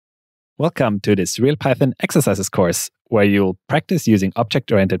Welcome to this Real Python Exercises course, where you'll practice using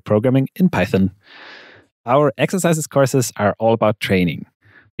object-oriented programming in Python. Our exercises courses are all about training.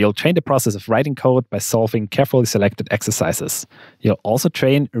 You'll train the process of writing code by solving carefully selected exercises. You'll also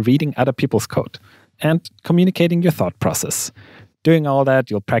train reading other people's code and communicating your thought process. Doing all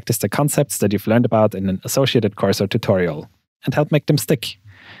that, you'll practice the concepts that you've learned about in an associated course or tutorial and help make them stick.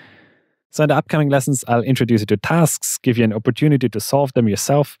 So in the upcoming lessons, I'll introduce you to tasks, give you an opportunity to solve them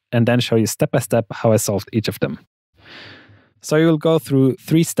yourself, and then show you step by step how I solved each of them. So you'll go through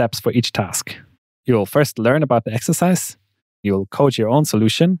 3 steps for each task. You'll first learn about the exercise, you'll code your own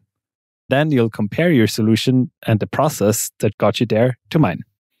solution, then you'll compare your solution and the process that got you there to mine.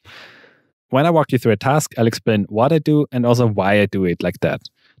 When I walk you through a task, I'll explain what I do and also why I do it like that.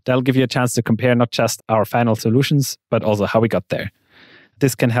 That'll give you a chance to compare not just our final solutions, but also how we got there.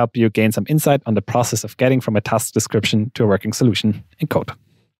 This can help you gain some insight on the process of getting from a task description to a working solution in code.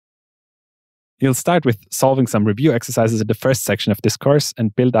 You'll start with solving some review exercises in the first section of this course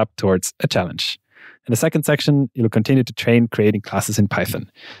and build up towards a challenge. In the second section, you'll continue to train creating classes in Python.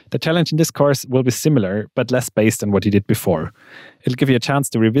 The challenge in this course will be similar, but less based on what you did before. It'll give you a chance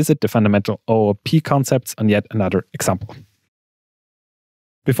to revisit the fundamental OOP concepts on yet another example.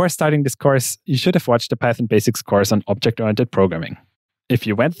 Before starting this course, you should have watched the Python Basics course on object-oriented programming. If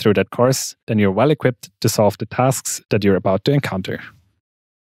you went through that course, then you're well equipped to solve the tasks that you're about to encounter.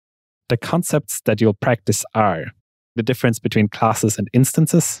 The concepts that you'll practice are the difference between classes and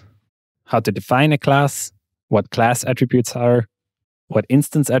instances, how to define a class, what class attributes are, what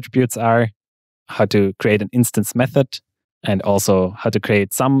instance attributes are, how to create an instance method, and also how to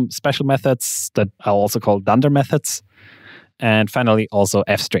create some special methods that I'll also call dunder methods, and finally also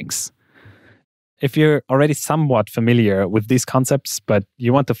f-strings. If you're already somewhat familiar with these concepts, but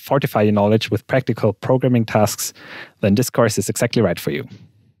you want to fortify your knowledge with practical programming tasks, then this course is exactly right for you.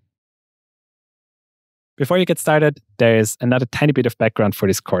 Before you get started, there is another tiny bit of background for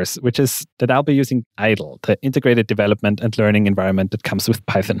this course, which is that I'll be using IDLE, the integrated development and learning environment that comes with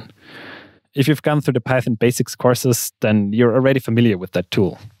Python. If you've gone through the Python Basics courses, then you're already familiar with that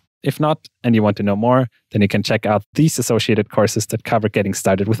tool. If not, and you want to know more, then you can check out these associated courses that cover getting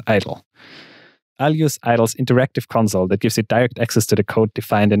started with IDLE. I'll use IDLE's interactive console that gives you direct access to the code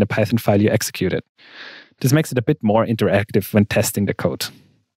defined in the Python file you executed. This makes it a bit more interactive when testing the code.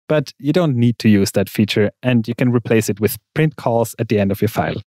 But you don't need to use that feature, and you can replace it with print calls at the end of your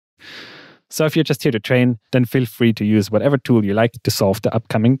file. So if you're just here to train, then feel free to use whatever tool you like to solve the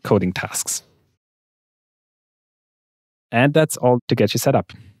upcoming coding tasks. And that's all to get you set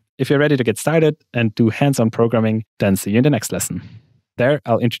up. If you're ready to get started and do hands-on programming, then see you in the next lesson. There,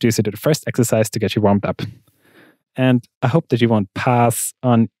 I'll introduce you to the first exercise to get you warmed up. And I hope that you won't pass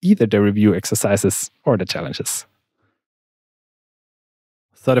on either the review exercises or the challenges.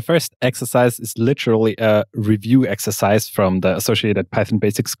 So the first exercise is literally a review exercise from the associated Python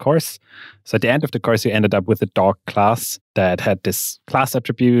Basics course. So at the end of the course, you ended up with a dog class that had this class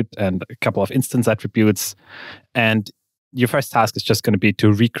attribute and a couple of instance attributes. And your first task is just going to be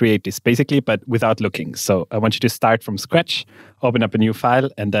to recreate this basically, but without looking. So I want you to start from scratch, open up a new file,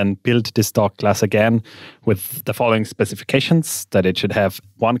 and then build this dog class again with the following specifications: that it should have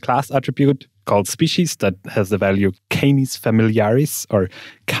one class attribute called species that has the value canis familiaris or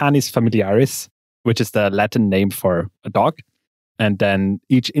canis familiaris, which is the Latin name for a dog. And then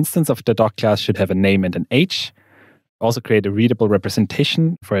each instance of the dog class should have a name and an age. Also create a readable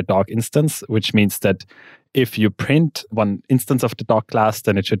representation for a dog instance, which means that if you print one instance of the dog class,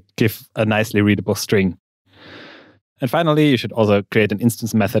 then it should give a nicely readable string. And finally, you should also create an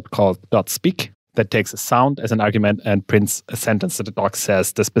instance method called .speak that takes a sound as an argument and prints a sentence that the dog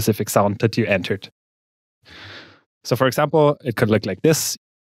says the specific sound that you entered. So for example, it could look like this.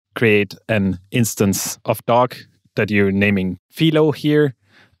 Create an instance of dog that you're naming Philo here,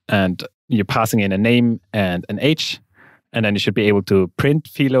 and you're passing in a name and an age. And then you should be able to print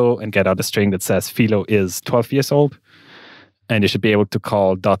Philo and get out a string that says Philo is 12 years old. And you should be able to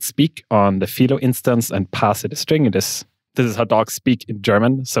call .speak on the Philo instance and pass it a string. This is how dogs speak in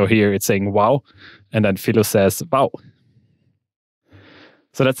German. So here it's saying wow. And then Philo says wow.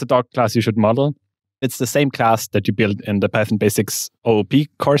 So that's the dog class you should model. It's the same class that you built in the Python Basics OOP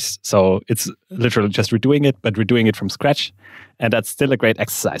course. So it's literally just redoing it, but redoing it from scratch. And that's still a great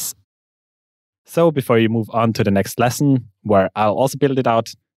exercise. So before you move on to the next lesson, where I'll also build it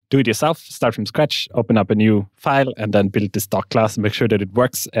out, do it yourself, start from scratch, open up a new file, and then build this dog class and make sure that it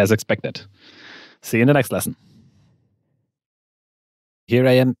works as expected. See you in the next lesson. Here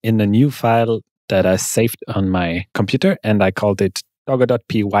I am in a new file that I saved on my computer, and I called it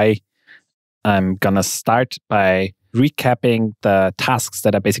doggo.py. I'm going to start by recapping the tasks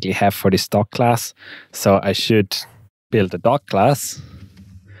that I basically have for this dog class. So I should build a dog class.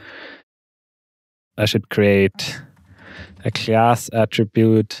 I should create a class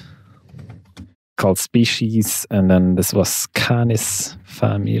attribute called species, and then this was Canis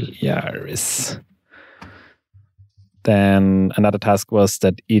familiaris. Then another task was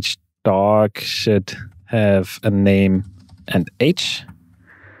that each dog should have a name and age.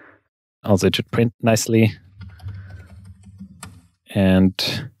 Also, it should print nicely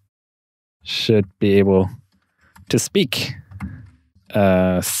and should be able to speak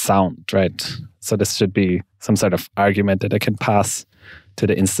sound, right? So this should be some sort of argument that I can pass to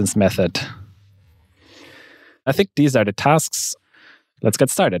the instance method. I think these are the tasks. Let's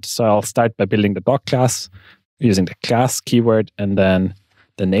get started. So I'll start by building the dog class using the class keyword and then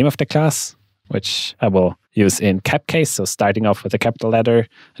the name of the class, which I will use in cap case. So starting off with a capital letter.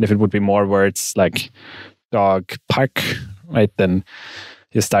 And if it would be more words like dog park, right, then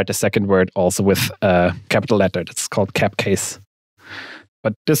you start the second word also with a capital letter. That's called cap case.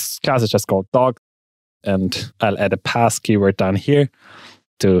 But this class is just called dog. And I'll add a pass keyword down here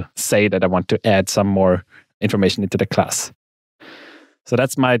to say that I want to add some more information into the class. So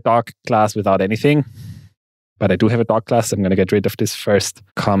that's my dog class without anything. But I do have a dog class. I'm going to get rid of this first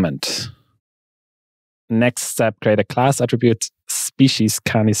comment. Next step, create a class attribute, species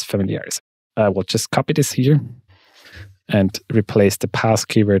Canis familiaris. I will just copy this here and replace the pass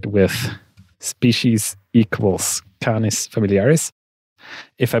keyword with species equals Canis familiaris.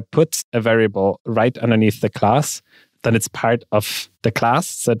 If I put a variable right underneath the class, then it's part of the class.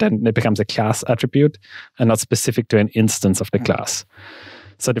 So then it becomes a class attribute and not specific to an instance of the class.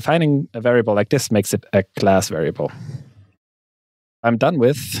 So defining a variable like this makes it a class variable. I'm done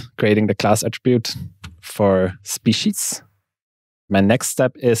with creating the class attribute for species. My next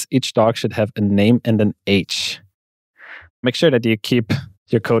step is each dog should have a name and an age. Make sure that you keep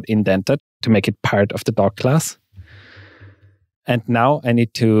your code indented to make it part of the dog class. And now I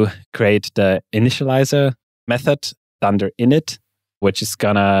need to create the initializer method dunder init, which is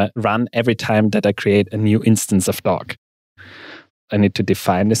gonna run every time that I create a new instance of dog. I need to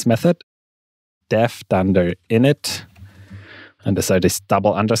define this method, def dunder init, and these are these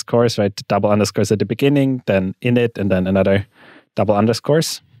double underscores, right? Double underscores at the beginning, then init, and then another double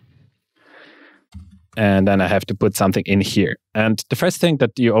underscores. And then I have to put something in here. And the first thing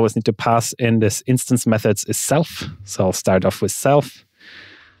that you always need to pass in this instance methods is self. So I'll start off with self.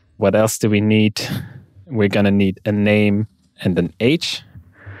 What else do we need? We're going to need a name and an age.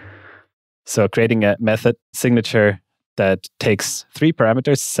 So creating a method signature that takes 3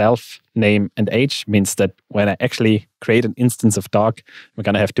 parameters, self, name, and age, means that when I actually create an instance of dog, we're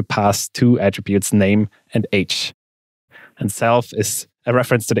going to have to pass 2 attributes, name and age. And self is a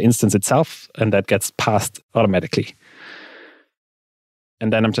reference to the instance itself, and that gets passed automatically.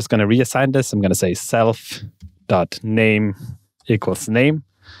 And then I'm just going to reassign this. I'm going to say self.name equals name.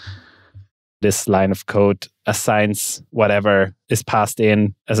 This line of code assigns whatever is passed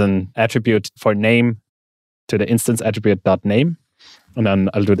in as an attribute for name to the instance attribute.name. And then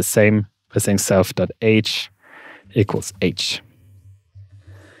I'll do the same by saying self.age equals age.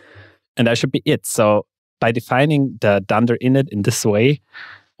 And that should be it. So by defining the dunder init in this way,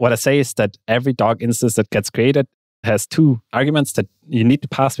 what I say is that every dog instance that gets created has 2 arguments that you need to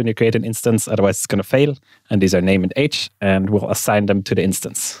pass when you create an instance, otherwise it's going to fail. And these are name and age, and we'll assign them to the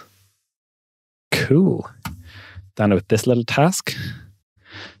instance. Cool. Done with this little task.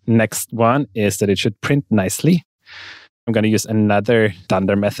 Next one is that it should print nicely. I'm going to use another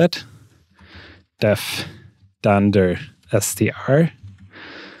dunder method, def dunder str.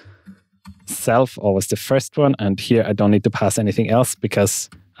 Self, always the first one. And here I don't need to pass anything else because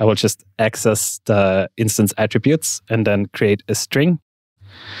I will just access the instance attributes and then create a string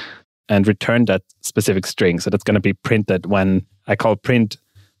and return that specific string. So that's going to be printed when I call print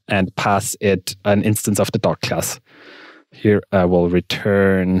and pass it an instance of the dog class. Here I will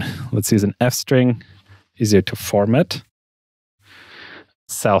return, let's use an f string, easier to format.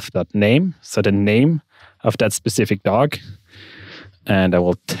 Self.name, so the name of that specific dog. And I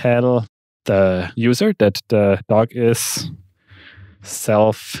will tell the user that the dog is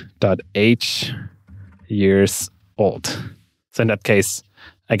self.age years old. So in that case,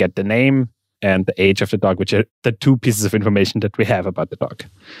 I get the name and the age of the dog, which are the 2 pieces of information that we have about the dog.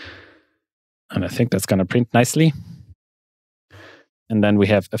 And I think that's going to print nicely. And then we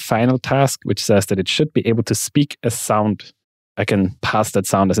have a final task, which says that it should be able to speak a sound. I can pass that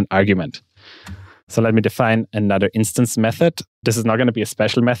sound as an argument. So let me define another instance method. This is not going to be a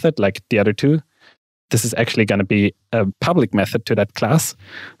special method like the other 2. This is actually going to be a public method to that class.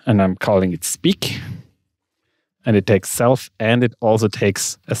 And I'm calling it speak. and it takes self, and it also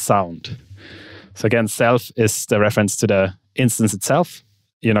takes a sound. So again, self is the reference to the instance itself.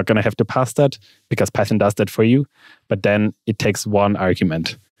 You're not going to have to pass that because Python does that for you. But then it takes one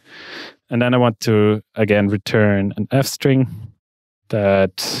argument. And then I want to, again, return an f string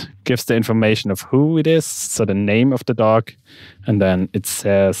that gives the information of who it is, so the name of the dog. And then it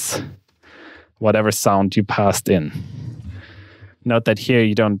says whatever sound you passed in. Note that here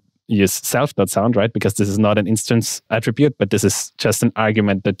you don't use self.sound, right? Because this is not an instance attribute, but this is just an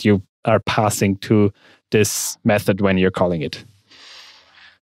argument that you are passing to this method when you're calling it.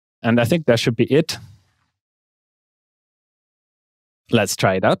 And I think that should be it. Let's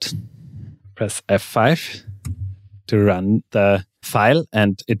try it out. Press F5 to run the file,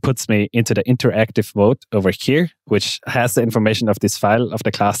 and it puts me into the interactive mode over here, which has the information of this file of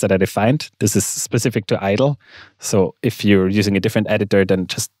the class that I defined. This is specific to idle. So if you're using a different editor, then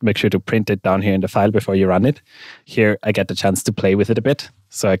just make sure to print it down here in the file before you run it. Here, I get the chance to play with it a bit.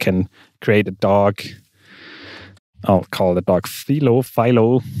 So I can create a dog. I'll call the dog Philo.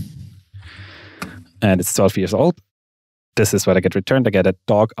 And it's 12 years old. This is what I get returned. I get a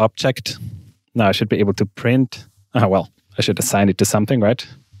dog object. Now I should be able to print. I should assign it to something, right?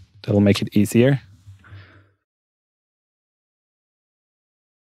 That'll make it easier.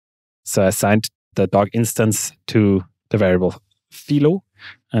 So I assigned the dog instance to the variable Philo,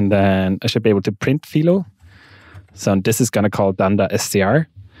 and then I should be able to print Philo. So this is going to call Danda str.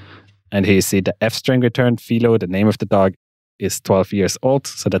 And here you see the f string returned Philo. The name of the dog is 12 years old.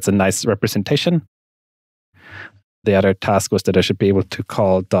 So that's a nice representation. The other task was that I should be able to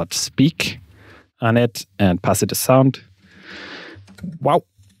call .speak on it and pass it a sound. Wow.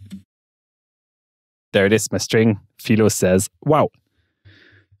 There it is, my string. Philo says, wow.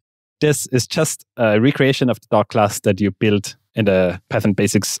 This is just a recreation of the dog class that you built in the Python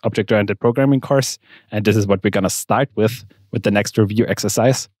Basics Object-Oriented Programming course. And this is what we're going to start with the next review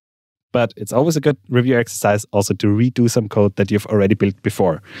exercise. But it's always a good review exercise also to redo some code that you've already built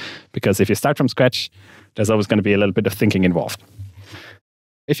before. Because if you start from scratch, there's always going to be a little bit of thinking involved.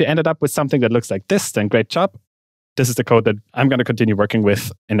 If you ended up with something that looks like this, then great job. This is the code that I'm going to continue working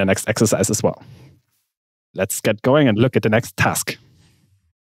with in the next exercise as well. Let's get going and look at the next task.